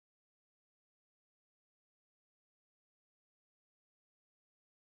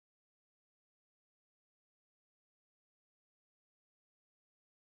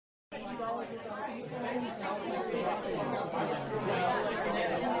It's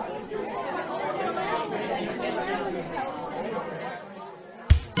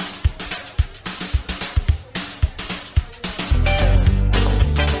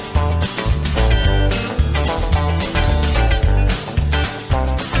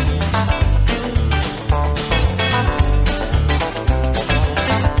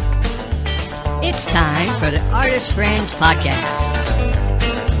time for the Artist Friends Podcast.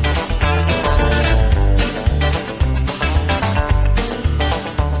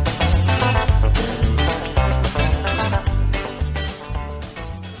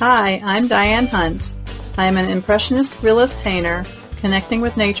 Hi, I'm Diane Hunt. I am an impressionist realist painter connecting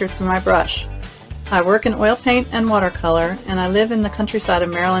with nature through my brush. I work in oil paint and watercolor, and I live in the countryside of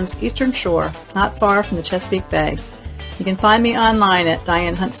Maryland's Eastern Shore, not far from the Chesapeake Bay. You can find me online at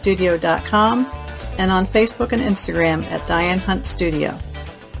DianeHuntStudio.com and on Facebook and Instagram at Diane Hunt Studio.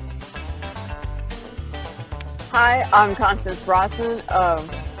 Hi, I'm Constance Brosnan of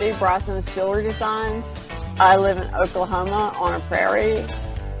Steve Brosnan's Jewelry Designs. I live in Oklahoma on a prairie,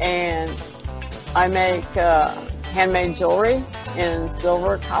 and I make handmade jewelry in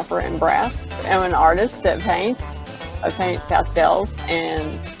silver, copper, and brass. I'm an artist that paints. I paint pastels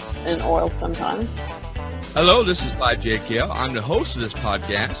and in oils sometimes. Hello, this is Clyde J. Kell. I'm the host of this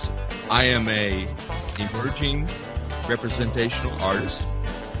podcast. I am a emerging representational artist.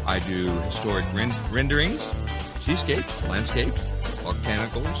 I do historic renderings, seascapes, landscapes,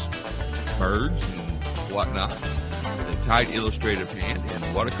 botanicals, birds, and whatnot, with a tight illustrative hand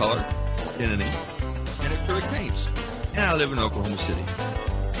in watercolor, pen and ink, and acrylic paints. And I live in Oklahoma City.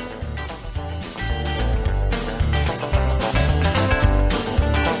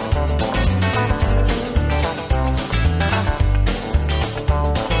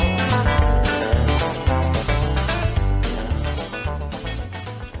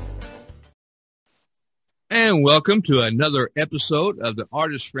 And welcome to another episode of the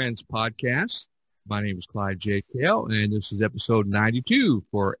Artist Friends Podcast. My name is Clyde J. Kell, and this is episode 92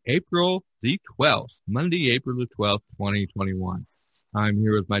 for April the 12th, Monday, April the 12th, 2021. I'm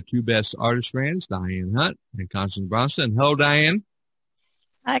here with my two best artist friends, Diane Hunt and Constance Brosnan. Hello, Diane.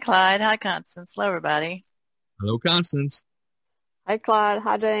 Hi, Clyde. Hi, Constance. Hello, everybody. Hello, Constance. Hi, Clyde.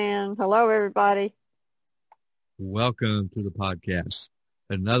 Hi, Diane. Hello, everybody. Welcome to the podcast.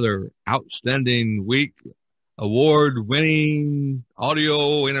 Another outstanding week, award-winning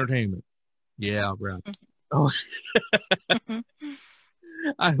audio entertainment. Yeah, right. Oh.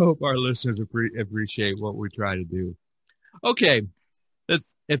 I hope our listeners appreciate what we try to do. Okay.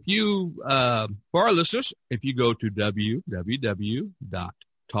 If you, for our listeners, if you go to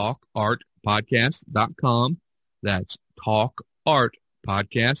www.talkartpodcast.com, that's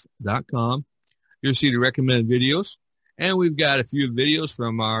talkartpodcast.com, you'll see the recommended videos. And we've got a few videos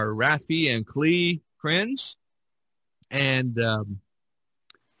from our Rafi and Clee friends. And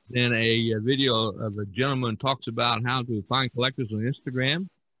then a video of a gentleman talks about how to find collectors on Instagram.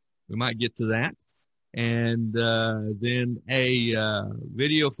 We might get to that. And then a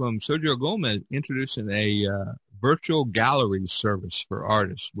video from Sergio Gomez introducing a virtual gallery service for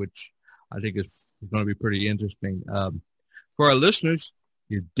artists, which I think is going to be pretty interesting. For our listeners,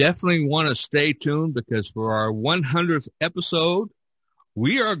 you definitely want to stay tuned, because for our 100th episode,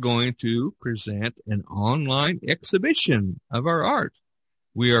 we are going to present an online exhibition of our art.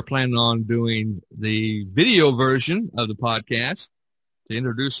 We are planning on doing the video version of the podcast to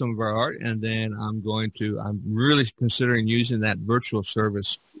introduce some of our art, and then I'm really considering using that virtual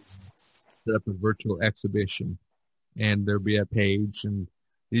service to set up a virtual exhibition, and there'll be a page, and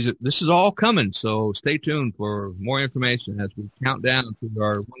this is all coming, so stay tuned for more information as we count down to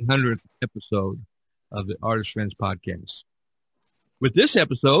our 100th episode of the Artist Friends Podcast. With this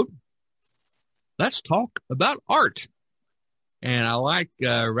episode, let's talk about art. And I like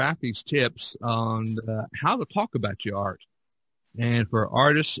Rafi's tips on how to talk about your art. And for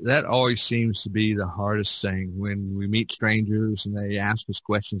artists, that always seems to be the hardest thing when we meet strangers and they ask us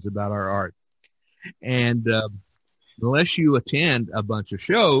questions about our art. And unless you attend a bunch of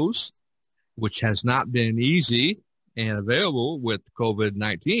shows, which has not been easy and available with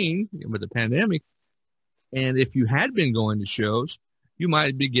COVID-19, with the pandemic, and if you had been going to shows, you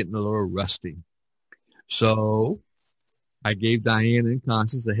might be getting a little rusty. So I gave Diane and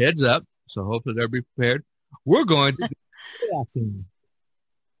Constance a heads up, so hopefully they'll be prepared. We're going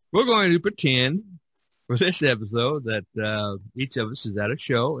to pretend for this episode that each of us is at a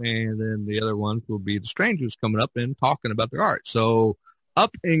show, and then the other ones will be the strangers coming up and talking about their art. So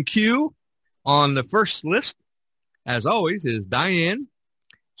up in queue on the first list, as always, is Diane.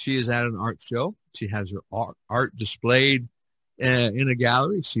 She is at an art show. She has her art displayed in a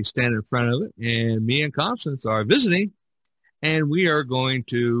gallery. She's standing in front of it, and me and Constance are visiting, and we are going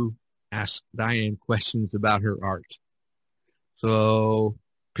to ask Diane questions about her art. So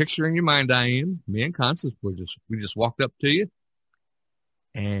picture in your mind, Diane, me and Constance, we just walked up to you,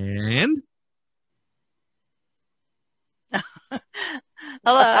 and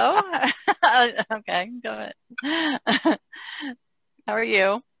Hello. Okay, go ahead. How are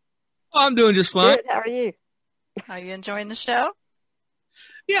you? I'm doing just fine. Good. How are you? Are you enjoying the show?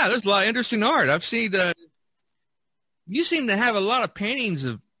 Yeah, there's a lot of interesting art. I've seen you seem to have a lot of paintings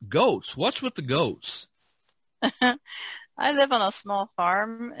of goats. What's with the goats? I live on a small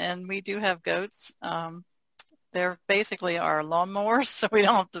farm, and we do have goats. They're basically our lawnmowers, so we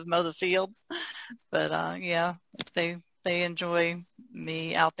don't have to mow the fields. But yeah, they enjoy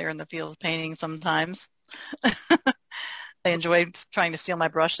me out there in the field painting sometimes. They enjoy trying to steal my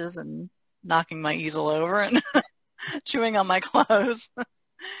brushes and knocking my easel over and chewing on my clothes.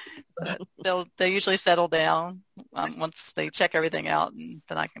 They usually settle down once they check everything out, and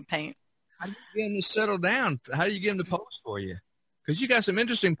then I can paint. How do you get them to settle down? How do you get them to pose for you? Because you got some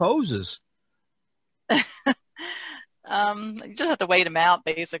interesting poses. You just have to wait them out,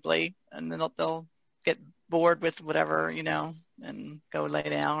 basically, and then they'll get bored with whatever, and go lay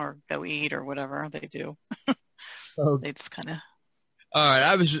down or go eat or whatever they do. Okay. They just kind of. All right,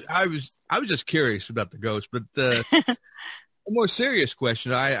 I was just curious about the goats, but a more serious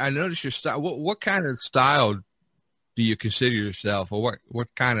question. I noticed your style. What kind of style do you consider yourself, or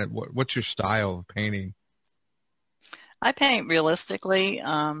what's your style of painting? I paint realistically,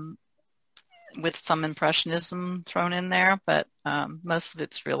 with some impressionism thrown in there, but most of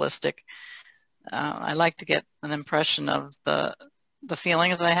it's realistic. I like to get an impression of the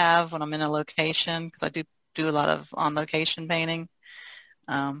feelings that I have when I'm in a location, because I do a lot of on-location painting.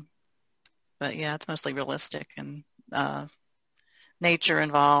 But yeah, it's mostly realistic and nature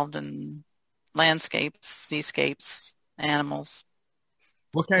involved, and landscapes, seascapes, animals,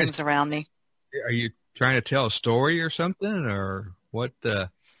 What kind things around me. Are you trying to tell a story or something, or what? I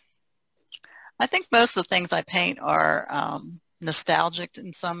think most of the things I paint are nostalgic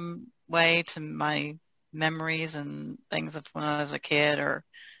in some way to my memories and things of when I was a kid, or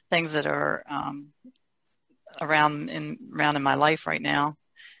things that are around in my life right now.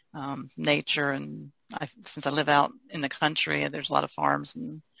 Nature, and since I live out in the country, there's a lot of farms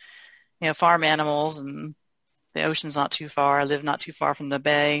and farm animals, and the ocean's not too far. I live not too far from the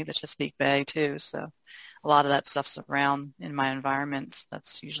bay, the Chesapeake Bay too. So a lot of that stuff's around in my environment.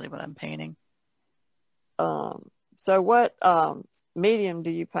 That's usually what I'm painting. So what medium do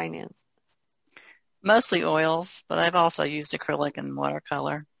you paint in? Mostly oils, but I've also used acrylic and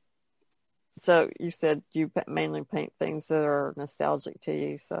watercolor. So you said you mainly paint things that are nostalgic to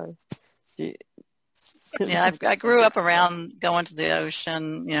you. So yeah, I grew up around going to the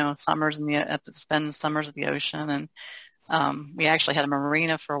ocean, summers spend summers at the ocean, and we actually had a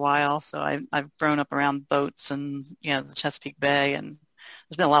marina for a while. So I've grown up around boats and the Chesapeake Bay, and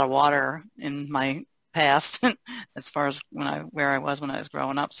there's been a lot of water in my past as far as where I was when I was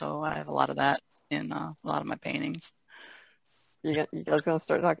growing up. So I have a lot of that in a lot of my paintings. You guys going to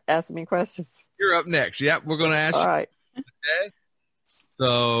start asking me questions? You're up next. Yep, we're going to ask you. All right. Okay.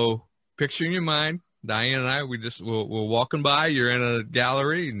 So picture in your mind, Diane and I, we're walking by. You're in a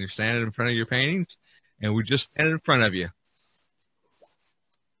gallery, and you're standing in front of your paintings, and we just standing in front of you.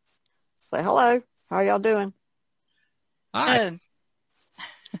 Say hello. How are y'all doing? Hi. Good.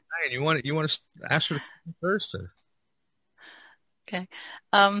 Diane, you want to ask her first? Or? Okay.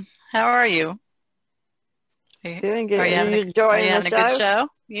 How are you? Doing good. Are you having a good show?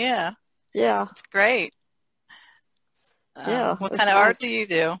 Yeah. Yeah. It's great. Yeah. What kind of art do you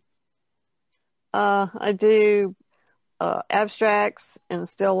do? I do abstracts and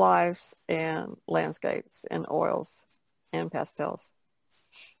still lifes and landscapes and oils and pastels.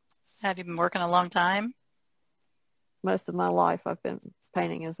 Have you been working a long time? Most of my life I've been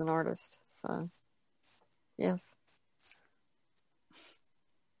painting as an artist. So, yes.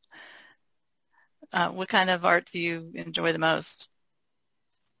 What kind of art do you enjoy the most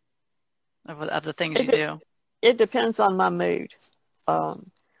of the things you do? It depends on my mood. I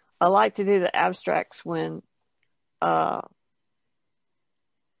like to do the abstracts when I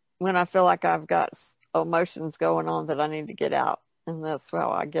feel like I've got emotions going on that I need to get out, and that's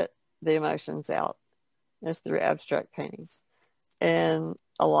how I get the emotions out. It's through abstract paintings. And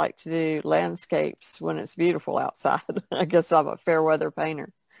I like to do landscapes when it's beautiful outside. I guess I'm a fair weather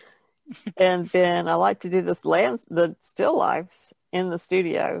painter. And then I like to do the still lifes in the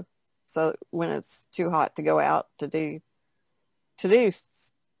studio. So when it's too hot to go out to do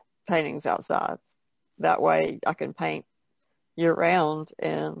paintings outside, that way I can paint year round.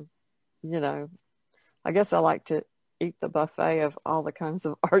 And, I guess I like to eat the buffet of all the kinds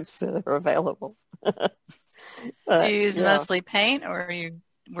of arts that are available. Do you use mostly paint, or you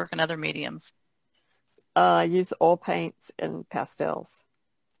work in other mediums? I use oil paints and pastels.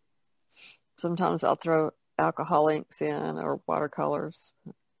 Sometimes I'll throw alcohol inks in or watercolors.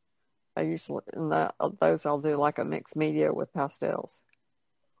 I usually, those I'll do like a mixed media with pastels.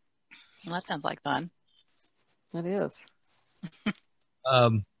 Well, that sounds like fun. It is.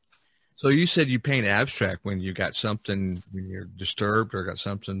 So you said you paint abstract when you got something, when you're disturbed or got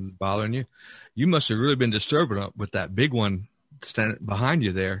something bothering you. You must have really been disturbed with that big one standing behind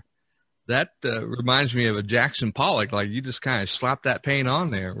you there. That reminds me of a Jackson Pollock. Like you just kind of slapped that paint on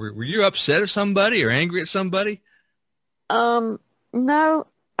there. Were you upset at somebody or angry at somebody? No,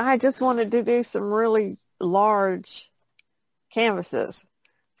 I just wanted to do some really large canvases.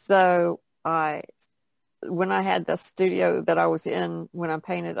 So when I had the studio that I was in when I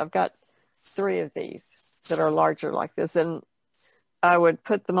painted, I've got 3 of these that are larger like this. And I would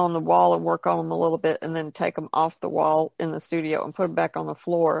put them on the wall and work on them a little bit and then take them off the wall in the studio and put them back on the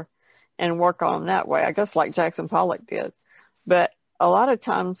floor and work on them that way. I guess like Jackson Pollock did. But a lot of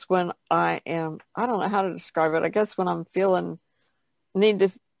times when I don't know how to describe it. I guess when I'm feeling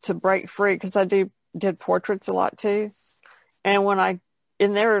need to break free, because I did portraits a lot too. And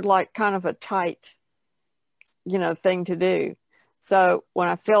and they're like kind of a tight, thing to do. So when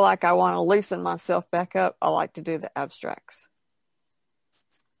I feel like I want to loosen myself back up, I like to do the abstracts.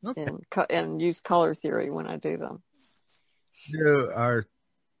 Okay. And use color theory when I do them.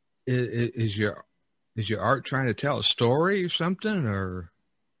 Is your art trying to tell a story or something, or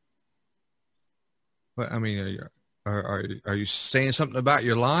what? I mean, are you saying something about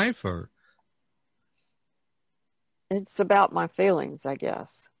your life, or? It's about my feelings, I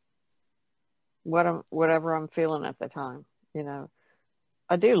guess. Whatever I'm feeling at the time,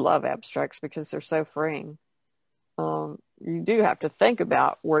 I do love abstracts because they're so freeing. You do have to think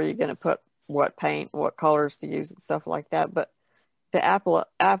about where you're going to put what paint, what colors to use and stuff like that. But the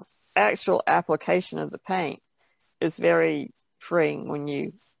actual application of the paint is very freeing when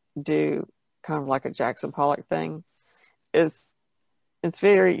you do kind of like a Jackson Pollock thing. You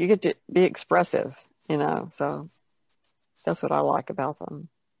get to be expressive, so that's what I like about them.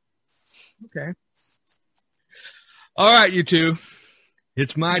 Okay. All right, you two.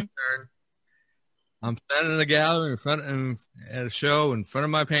 It's my turn. I'm standing in a gallery at a show in front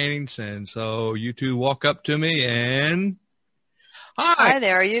of my paintings, and so you two walk up to me and hi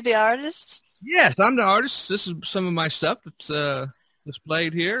there. Are you the artist? Yes, I'm the artist. This is some of my stuff that's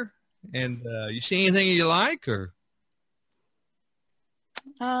displayed here. And you see anything you like, or?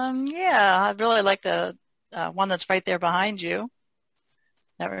 Yeah, I really like the one that's right there behind you.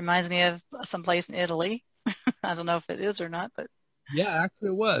 That reminds me of some place in Italy. I don't know if it is or not, but yeah, actually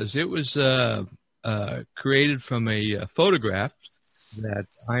it was. It was created from a photograph that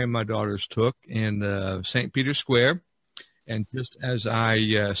I and my daughters took in St. Peter's Square. And just as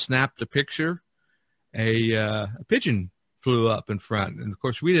I snapped the picture, a pigeon flew up in front. And, of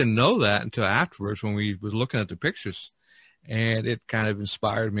course, we didn't know that until afterwards when we were looking at the pictures. And it kind of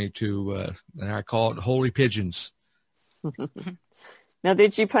inspired me to, I call it Holy Pigeons. Now,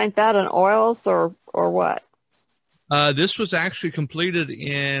 did you paint that in oils or what? This was actually completed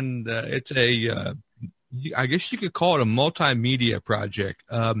in, I guess you could call it a multimedia project.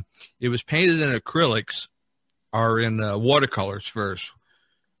 It was painted in acrylics or in watercolors first,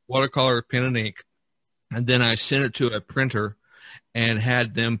 watercolor, pen and ink. And then I sent it to a printer and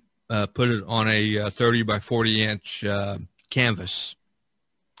had them put it on a 30 by 40 inch canvas.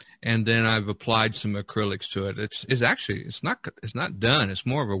 And then I've applied some acrylics to it. It's not done. It's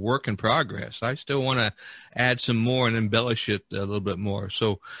more of a work in progress. I still want to add some more and embellish it a little bit more.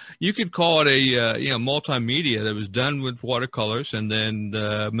 So you could call it a multimedia that was done with watercolors and then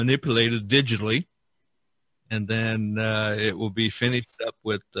manipulated digitally, and then it will be finished up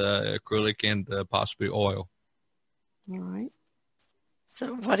with acrylic and possibly oil. All right.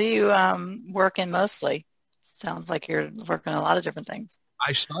 So what do you work in mostly? Sounds like you're working on a lot of different things.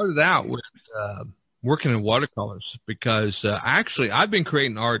 I started out with working in watercolors because actually I've been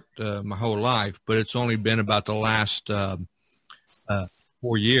creating art my whole life, but it's only been about the last 4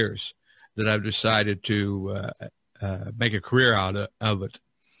 years that I've decided to make a career out of it.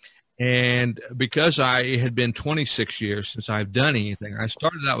 And because I had been 26 years since I've done anything, I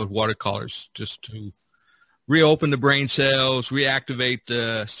started out with watercolors just to reopen the brain cells, reactivate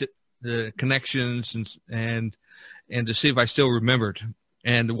the connections, and to see if I still remembered.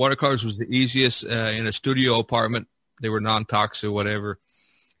 And the watercolors was the easiest in a studio apartment. They were non-toxic or whatever.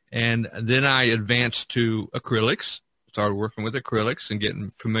 And then I advanced to acrylics. started working with acrylics and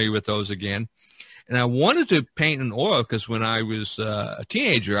getting familiar with those again. And I wanted to paint in oil because when I was a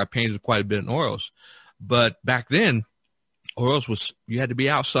teenager, I painted quite a bit in oils. But back then, oils was, you had to be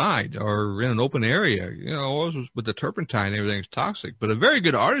outside or in an open area. You know, oils was with the turpentine, everything's toxic. But a very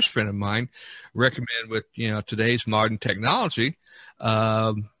good artist friend of mine recommended with, today's modern technology,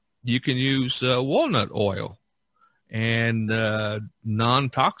 you can use walnut oil and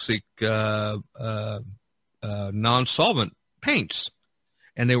non-toxic, non-solvent paints.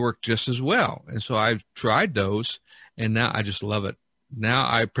 And they work just as well. And so I've tried those, and now I just love it. Now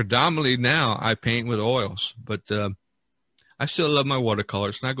I paint with oils, but I still love my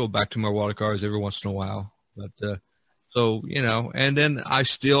watercolors, and I go back to my watercolors every once in a while. But and then I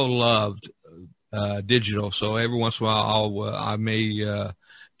still loved digital. So every once in a while, I may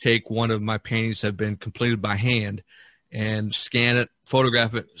take one of my paintings that have been completed by hand and scan it,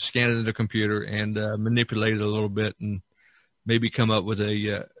 photograph it, scan it into the computer, and manipulate it a little bit, and maybe come up with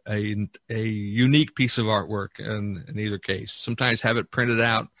a unique piece of artwork in either case. Sometimes have it printed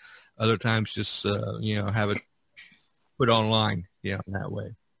out, other times just have it put online, in that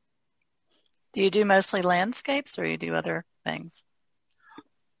way. Do you do mostly landscapes, or you do other things?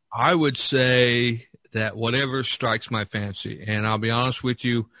 I would say that whatever strikes my fancy, and I'll be honest with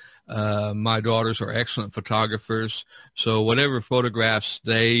you, my daughters are excellent photographers, so whatever photographs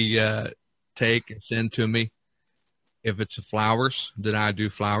they take and send to me, if it's flowers, then I do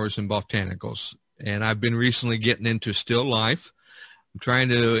flowers and botanicals. And I've been recently getting into still life. I'm trying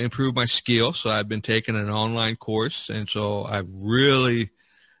to improve my skill, so I've been taking an online course, and so I've really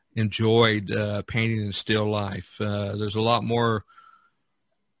enjoyed painting in still life. There's a lot more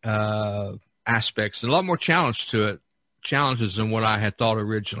aspects, and a lot more challenges than what I had thought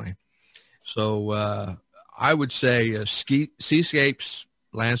originally. So I would say seascapes,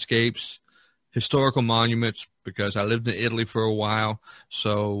 landscapes, historical monuments, because I lived in Italy for a while,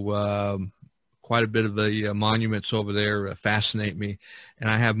 so quite a bit of the monuments over there fascinate me, and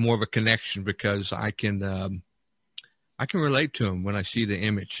I have more of a connection because I can relate to them when I see the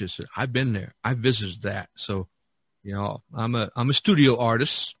image. I've been there, I've visited that. So, I'm a studio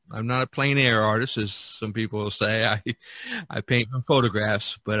artist. I'm not a plein air artist, as some people will say. I paint from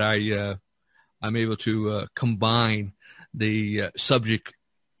photographs, but I'm able to combine the subject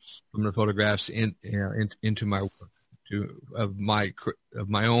from the photographs into my work, of my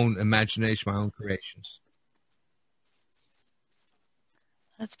own imagination, my own creations.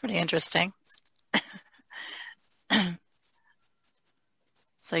 That's pretty interesting.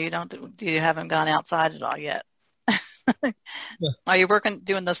 So you haven't gone outside at all yet? Yeah. Are you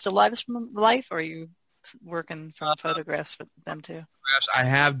doing the still lives from life, or are you working from photographs for them too? I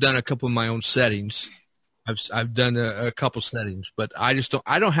have done a couple of my own settings. I've done a couple settings, but I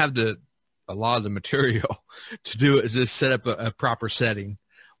don't have a lot of the material to do it. Is just set up a proper setting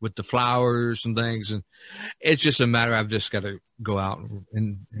with the flowers and things, and it's just a matter. I've just got to go out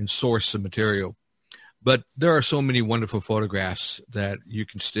and source the material. But there are so many wonderful photographs that you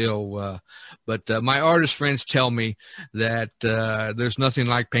can still. But my artist friends tell me that there's nothing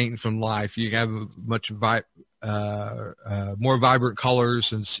like painting from life. You have much more vibrant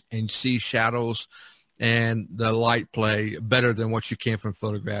colors and see shadows and the light play better than what you can from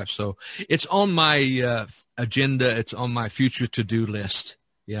photographs. So it's on my agenda. It's on my future to-do list,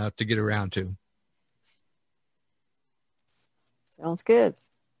 to get around to. Sounds good.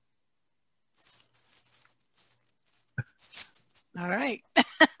 All right.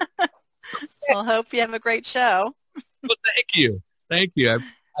 Well, hope you have a great show. Well, thank you. Thank you. I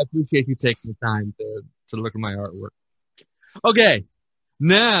appreciate you taking the time to look at my artwork. Okay.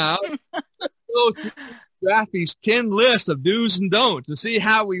 Now, let's go to Rafi's 10 list of do's and don'ts to see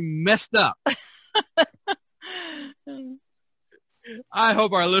how we messed up. I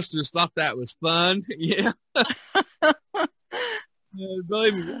hope our listeners thought that was fun. Yeah.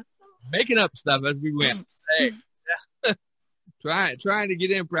 Believe me, making up stuff as we went. Hey, trying to get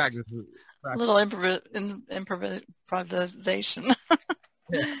in practice. A little improvisation.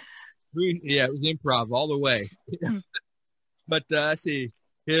 Yeah, it was improv all the way. But let's see.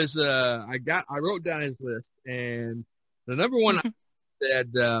 I wrote down his list, and the number one I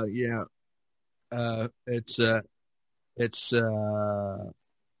said, it's know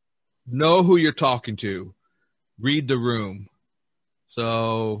who you're talking to, read the room.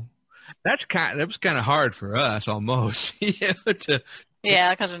 So that was kind of hard for us almost. Yeah, because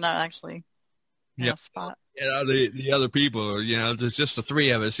we're not actually in a spot. The other people, there's just the three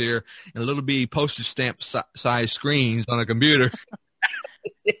of us here, and a little bitty postage stamp size screens on a computer.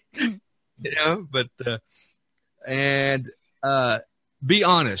 But be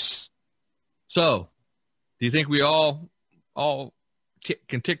honest. So Do you think we all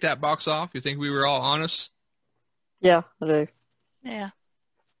can tick that box off? You think we were all honest? Yeah, I do. Yeah.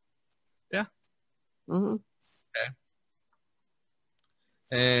 Yeah. Mm-hmm. Okay.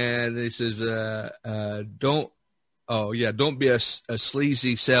 And he says, don't be a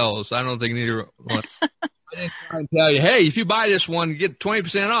sleazy sales. I don't think neither one. I didn't try and tell you, hey, if you buy this one, get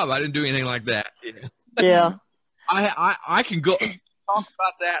 20% off. I didn't do anything like that. Yeah. I can go talk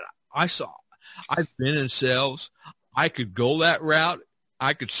about that. I've been in sales. I could go that route.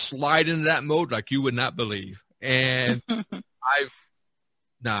 I could slide into that mode like you would not believe. And I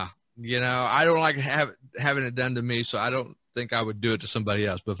don't like having it done to me, so I don't think I would do it to somebody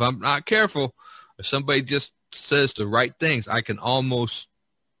else. But if I'm not careful, if somebody just says the right things, I can almost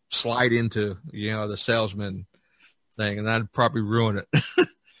slide into, the salesman thing, and I'd probably ruin it.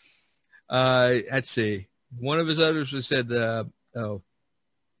 Let's see. One of his others said,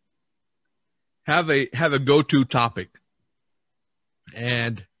 have a go-to topic.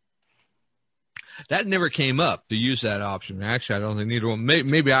 And that never came up to use that option. Actually, I don't think neither one.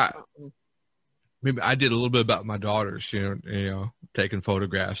 Maybe I did a little bit about my daughters, taking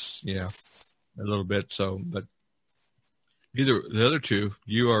photographs, a little bit. So, but either the other two,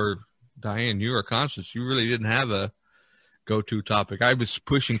 you or Diane, you or Constance, you really didn't have a go-to topic. I was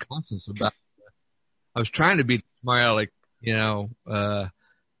pushing Constance about. I was trying to be smiley,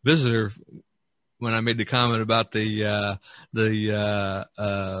 visitor when I made the comment about the.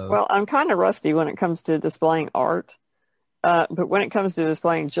 Well, I'm kind of rusty when it comes to displaying art, but when it comes to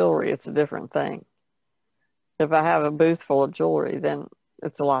displaying jewelry, it's a different thing. If I have a booth full of jewelry, then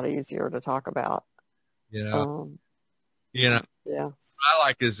it's a lot easier to talk about. Yeah. Yeah. What I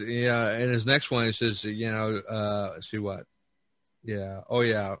like is, in his next one, he says, let's see what. Yeah. Oh,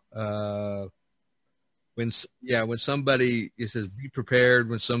 yeah. When somebody, he says, be prepared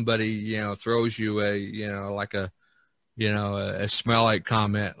when somebody, throws you a smell like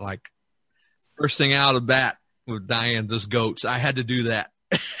comment, like first thing out of bat with Diane, those goats. I had to do that.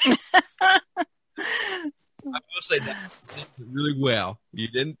 I will say that really well. You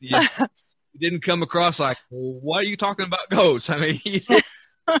didn't come across like, well, why are you talking about goats? I mean, you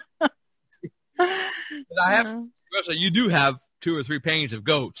do have 2 or 3 paintings of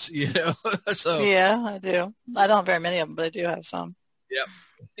goats, So yeah, I do. I don't have very many of them, but I do have some. Yep.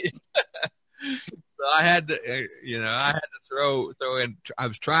 So I had to, throw in. I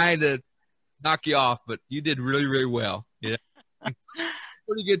was trying to knock you off, but you did really, really well. Yeah,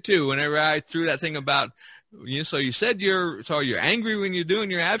 pretty good too. Whenever I threw that thing about. So you said you're angry when you're doing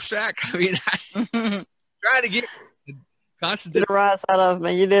your abstract. I mean, I trying to get constant. Get a rise out of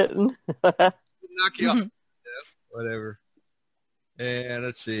me. You didn't. Knock you off. Whatever. And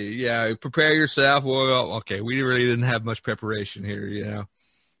let's see. Yeah, prepare yourself. Well, okay. We really didn't have much preparation here,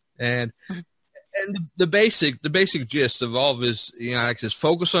 and the basic gist of all of his, like just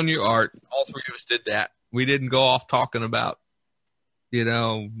focus on your art. All 3 of us did that. We didn't go off talking about, your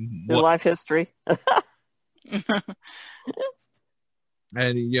life history. And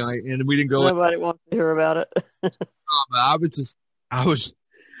and we didn't go. Nobody wants to hear about it. I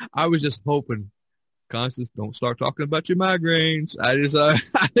was just hoping, Constance, don't start talking about your migraines. I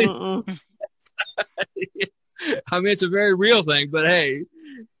mean, it's a very real thing, but hey,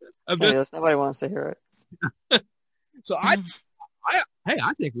 nobody wants to hear it. So I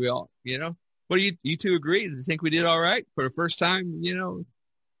think we all, what do you two agree? Do you think we did all right for the first time?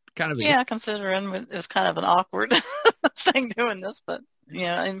 Kind of. Yeah, considering it was kind of an awkward thing doing this, but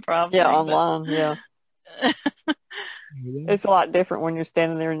improv. Yeah, online. Yeah. It's a lot different when you're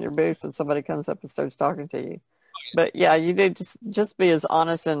standing there in your booth and somebody comes up and starts talking to you. But yeah, you did just be as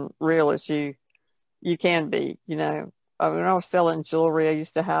honest and real as you can be. When I was selling jewelry, I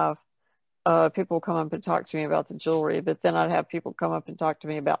used to have people come up and talk to me about the jewelry, but then I'd have people come up and talk to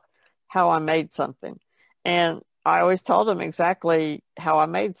me about how I made something. And I always told them exactly how I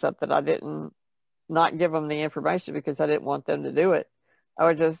made something. I didn't not give them the information because I didn't want them to do it. I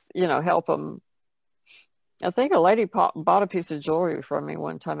would just, help them. I think a lady bought a piece of jewelry from me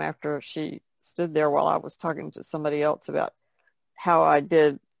one time after she stood there while I was talking to somebody else about how I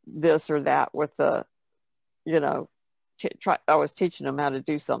did this or that with the, I was teaching them how to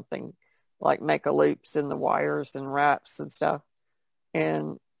do something like make a loops in the wires and wraps and stuff.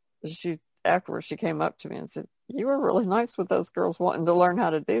 And afterwards she came up to me and said, you were really nice with those girls wanting to learn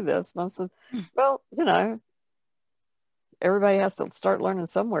how to do this. And I said, well, everybody has to start learning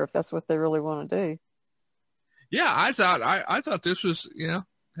somewhere if that's what they really want to do. Yeah, I thought this was,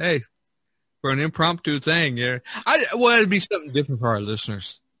 hey, for an impromptu thing, yeah. It'd be something different for our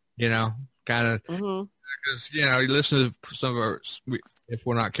listeners, kind of. Mm-hmm. because you listen to some of our. If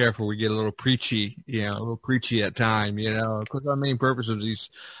we're not careful, we get a little preachy. A little preachy at time. Because our main purpose of these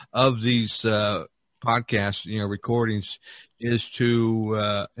podcasts, recordings, is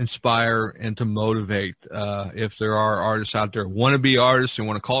to inspire and to motivate. If there are artists out there who want to be artists and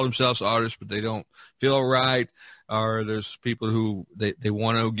want to call themselves artists, but they don't feel right, or there's people who they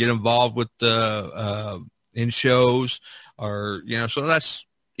want to get involved with in shows, or so that's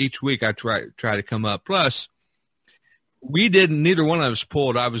each week I try to come up. Plus, neither one of us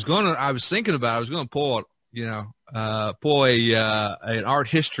pulled. I was thinking about I was going to pull an art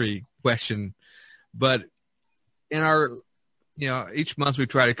history question, but in our each month we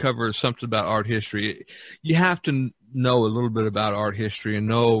try to cover something about art history. You have to know a little bit about art history and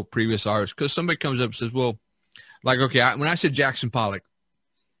know previous artists, because somebody comes up and says, well, like, okay, when I said Jackson Pollock,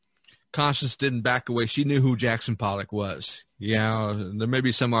 Constance didn't back away. She knew who Jackson Pollock was. There may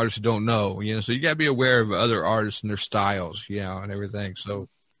be some artists who don't know, so you got to be aware of other artists and their styles, and everything. So,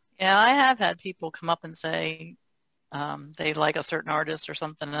 yeah, I have had people come up and say they like a certain artist or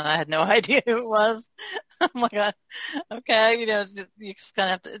something, and I had no idea who it was. I'm like, okay, you just kind of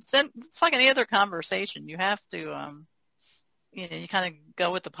have to. It's like any other conversation. You have to, you kind of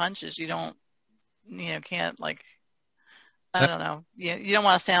go with the punches. You don't, can't like. I don't know. You don't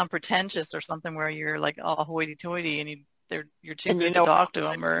want to sound pretentious or something where you're like all hoity-toity and you're too good to talk to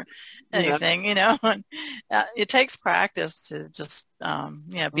them or anything, And, it takes practice to just,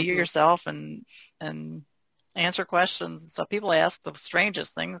 be yourself and answer questions. So people ask the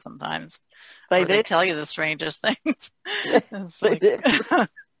strangest things sometimes. They tell you the strangest things. It's like,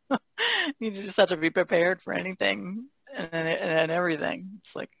 you just have to be prepared for anything and everything.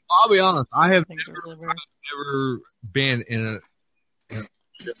 It's like, I'll be honest. I have never been in a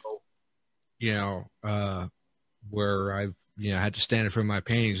show, where I've had to stand in front of my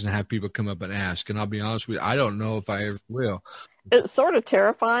paintings and have people come up and ask. And I'll be honest with you, I don't know if I ever will. It's sort of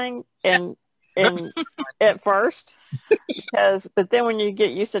terrifying and at first, but then when you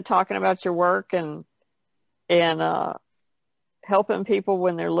get used to talking about your work and helping people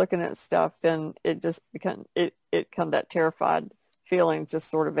when they're looking at stuff, then it just becomes that terrified feeling just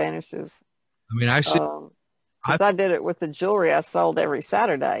sort of vanishes. I mean, I did it with the jewelry I sold every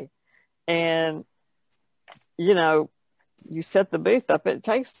Saturday, and you set the booth up.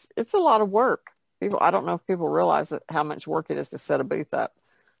 It's a lot of work. I don't know if people realize how much work it is to set a booth up,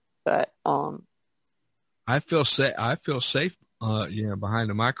 but I feel safe. Behind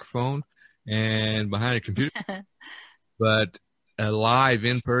the microphone and behind a computer, but a live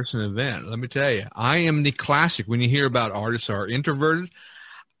in-person event. Let me tell you, I am the classic. When you hear about artists are introverted,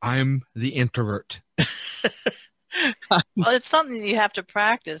 I'm the introvert. Well, it's something you have to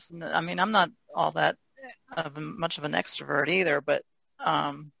practice. I mean, I'm not all that much of an extrovert either, but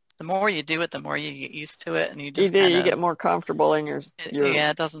the more you do it, the more you get used to it, and you get more comfortable in your.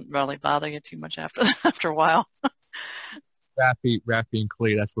 Yeah, it doesn't really bother you too much after a while. Raffy and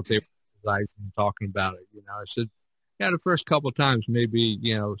Clyde, that's what they were talking about it. I said, the first couple of times maybe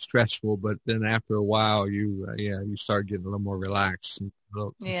stressful, but then after a while you start getting a little more relaxed.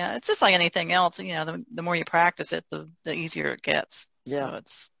 Yeah, it's just like anything else. The more you practice it, the easier it gets. Yeah.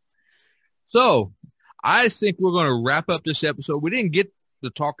 So I think we're going to wrap up this episode. We didn't get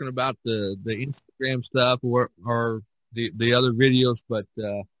to talking about the Instagram stuff or the other videos, but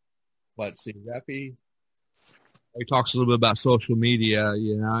let's see, Raffy, he talks a little bit about social media,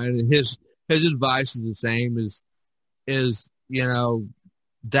 and his advice is the same is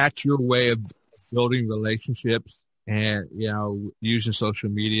that's your way of building relationships and using social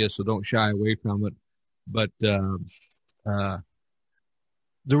media, so don't shy away from it. But the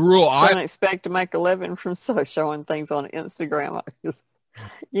rule, I don't expect to make a living from showing things on Instagram.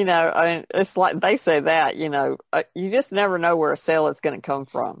 It's like they say that, you just never know where a sale is going to come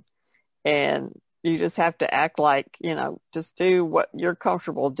from. And you just have to act like, just do what you're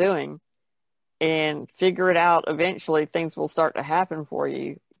comfortable doing and figure it out. Eventually things will start to happen for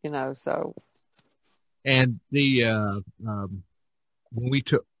you, so. And when we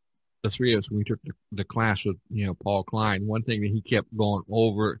took, the three of us, when we took the class with, Paul Klein, one thing that he kept going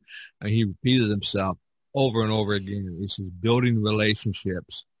over, and he repeated himself over and over again, he says, building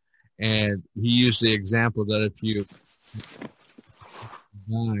relationships. And he used the example that if you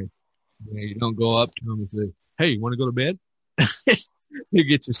don't go up to him and say, hey, you want to go to bed? You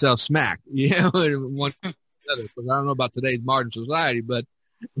get yourself smacked, one another. Because I don't know about today's modern society, but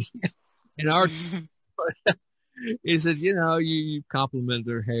in our he said, you compliment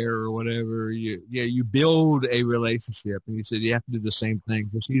their hair or whatever. You build a relationship. And he said you have to do the same thing.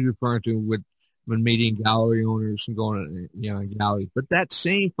 Because he's referring to when meeting gallery owners and going to, galleries. But that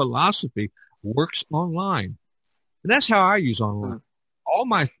same philosophy works online. And that's how I use online. All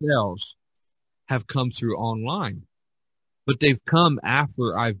my sales have come through online, but they've come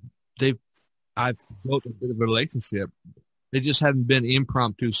after I've built a bit of a relationship. They just haven't been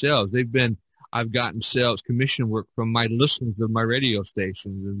impromptu sales. I've gotten sales commission work from my listeners of my radio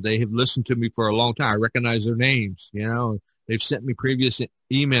stations, and they have listened to me for a long time. I recognize their names, you know. They've sent me previous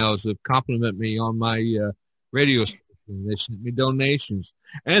emails that compliment me on my radio station. They sent me donations,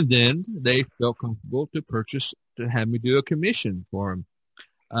 and then they felt comfortable to have me do a commission for them.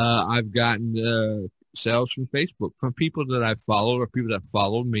 I've gotten sales from Facebook, from people that I've followed or people that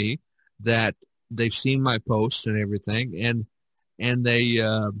followed me, that they've seen my posts and everything, and they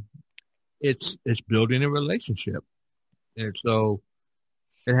it's building a relationship. And so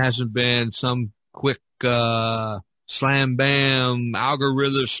it hasn't been some quick slam bam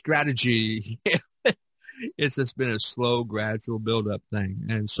algorithm strategy. It's just been a slow, gradual build up thing.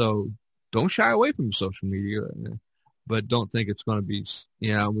 And so don't shy away from social media, but don't think it's going to be,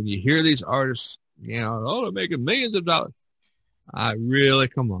 you know, when you hear these artists, you know, oh, they're making millions of dollars.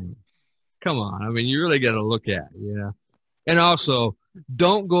 Come on. I mean, you really got to look at it, you know. And also,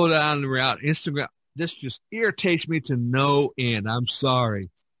 don't go down the route. Instagram, this just irritates me to no end. I'm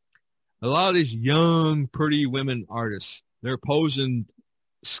sorry. A lot of these young, pretty women artists, they're posing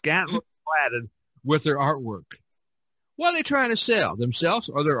scantily clad with their artwork. What are they trying to sell? Themselves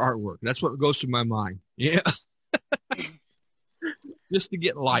or their artwork? That's what goes through my mind. Yeah. Just to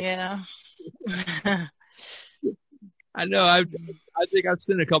get liked. Yeah. I know. I think I've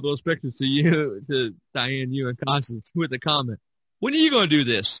sent a couple of pictures to you, to Diane, you and Constance, with a comment. When are you going to do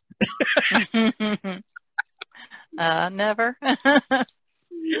this? Never.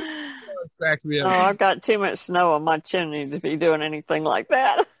 Oh, I've got too much snow on my chimney to be doing anything like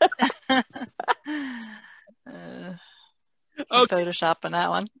that. Photoshopping that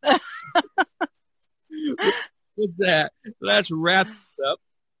one. With that, let's wrap this up.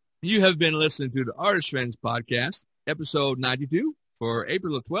 You have been listening to the Artist Friends Podcast, episode 92 for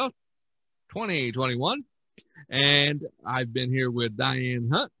April the 12th, 2021. And I've been here with Diane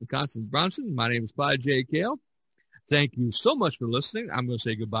Hunt and Constance Bronson. My name is Clyde J. Kell. Thank you so much for listening. I'm going to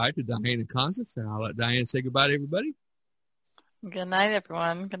say goodbye to Diane and Constance, and I'll let Diane say goodbye to everybody. Good night,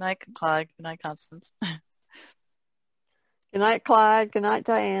 everyone. Good night, Clyde. Good night, Constance. Good night, Clyde. Good night,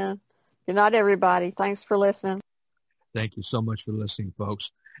 Diane. Good night, everybody. Thanks for listening. Thank you so much for listening,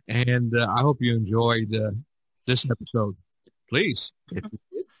 folks. And I hope you enjoyed this episode. Please, if you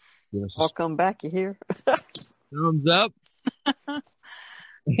did, give us I'll come back, you hear? thumbs up.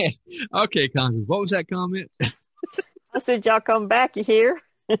 Okay, Constance, what was that comment? I said, y'all come back, you hear?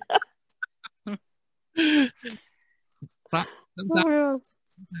 Sometimes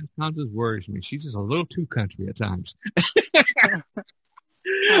Constance worries me. She's just a little too country at times.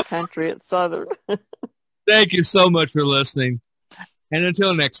 Country, it's Southern. Thank you so much for listening. And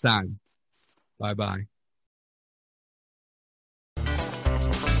until next time, bye-bye.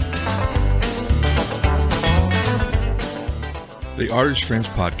 The Artist Friends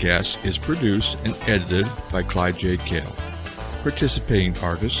Podcast is produced and edited by Clyde J. Kell. Participating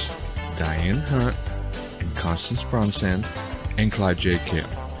artists, Diane Hunt and Constance Bronson and Clyde J. Kell.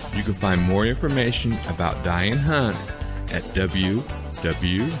 You can find more information about Diane Hunt at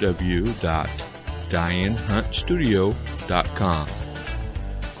www.dianehuntstudio.com.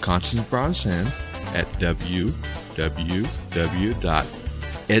 Constance Bronson at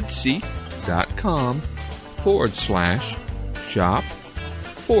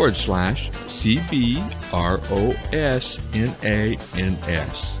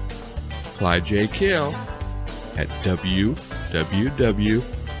Clyde J. Kell at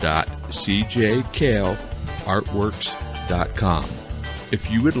www.cjkellartworks.com.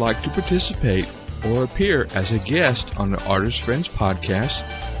 If you would like to participate or appear as a guest on the Artist Friends Podcast,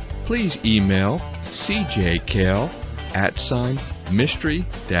 please email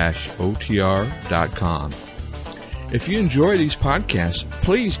cjkel@mystery-otr.com. If you enjoy these podcasts,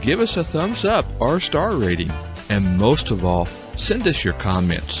 please give us a thumbs up or a star rating. And most of all, send us your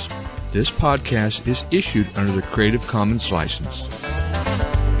comments. This podcast is issued under the Creative Commons license.